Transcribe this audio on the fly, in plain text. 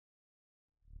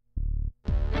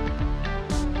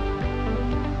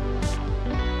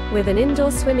With an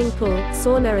indoor swimming pool,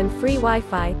 sauna and free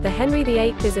Wi-Fi, the Henry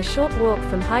VIII is a short walk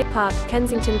from Hyde Park,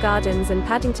 Kensington Gardens and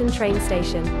Paddington train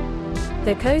station.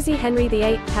 The cozy Henry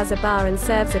VIII has a bar and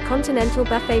serves a continental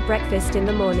buffet breakfast in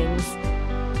the mornings.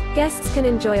 Guests can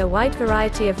enjoy a wide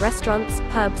variety of restaurants,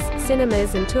 pubs,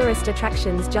 cinemas and tourist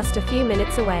attractions just a few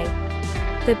minutes away.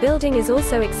 The building is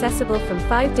also accessible from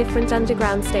 5 different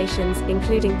underground stations,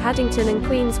 including Paddington and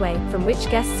Queensway, from which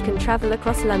guests can travel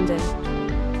across London.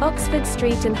 Oxford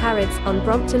Street and Harrods, on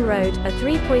Brompton Road, are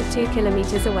 3.2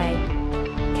 kilometres away.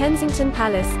 Kensington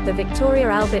Palace, the Victoria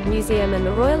Albert Museum and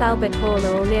the Royal Albert Hall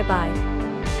are all nearby.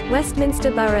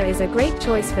 Westminster Borough is a great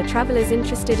choice for travellers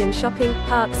interested in shopping,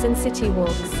 parks and city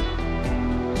walks.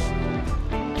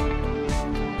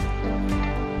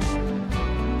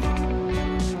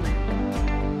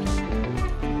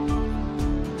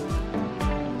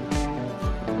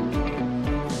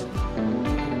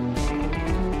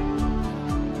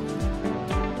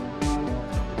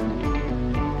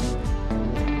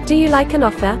 Do you like an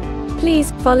offer?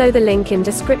 Please follow the link in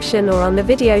description or on the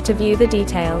video to view the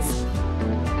details.